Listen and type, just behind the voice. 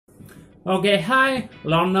Okay, hi,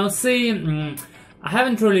 long no see. I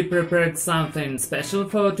haven't really prepared something special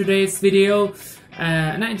for today's video,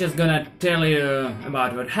 and I'm just gonna tell you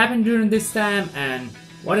about what happened during this time and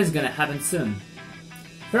what is gonna happen soon.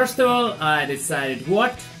 First of all, I decided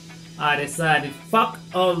fuck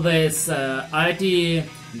all this IT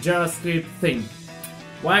JavaScript thing.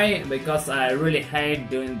 Why? Because I really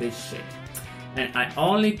hate doing this shit. And I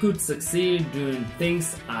only could succeed doing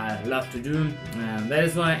things I love to do, and that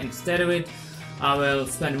is why instead of it I will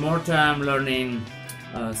spend more time learning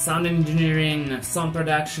sound engineering, sound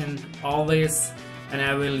production, all this, and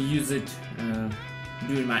I will use it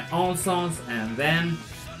doing my own songs, and then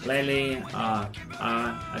lately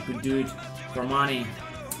I could do it for money.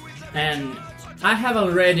 And I have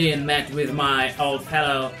already met with my old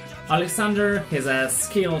fellow Alexander. He's a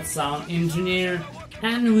skilled sound engineer,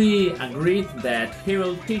 and we agreed that he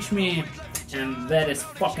will teach me, and that is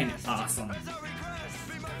fucking awesome.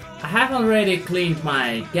 I have already cleaned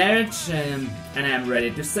my garage and I'm ready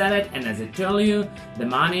to sell it, and as I told you, the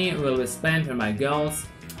money will be spent on my goals.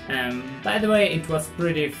 And by the way, it was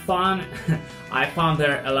pretty fun. I found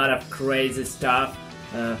there a lot of crazy stuff.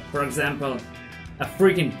 For example, a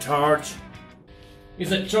freaking torch. It's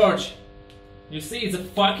a torch. You see, it's a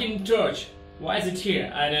fucking torch. Why is it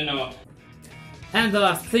here? I don't know. And the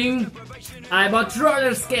last thing, I bought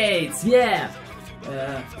roller skates, yeah!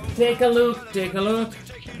 Take a look,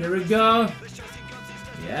 here we go.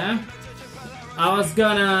 Yeah. I was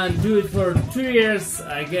gonna do it for 2 years,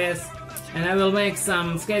 I guess, and I will make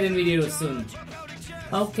some skating videos soon.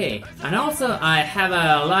 Okay, and also I have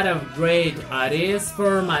a lot of great ideas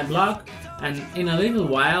for my blog, and in a little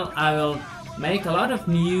while I will make a lot of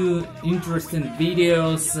new interesting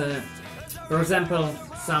videos. For example,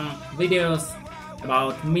 some videos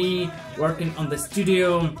about me working on the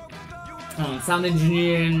studio, on sound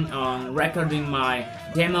engineering, on recording my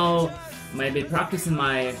demo, maybe practicing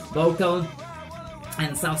my vocal,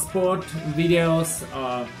 and some sport videos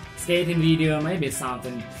or skating video, maybe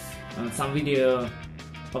something, some video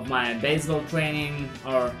of my baseball training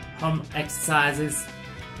or home exercises.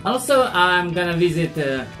 Also, I'm gonna visit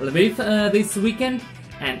Lviv this weekend,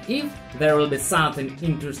 and if there will be something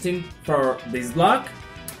interesting for this vlog,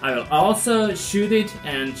 I will also shoot it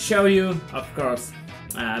and show you, of course.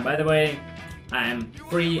 By the way, I'm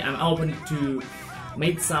free, I'm open to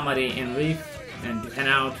meet somebody in Lviv and to hang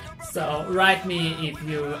out, so write me if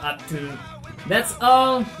you're up to. That's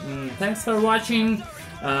all. Thanks for watching.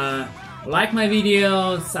 Like my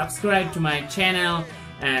video, subscribe to my channel,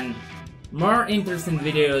 and more interesting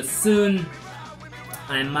videos soon.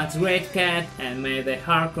 I'm Max Great Cat, and may the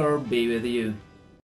hardcore be with you.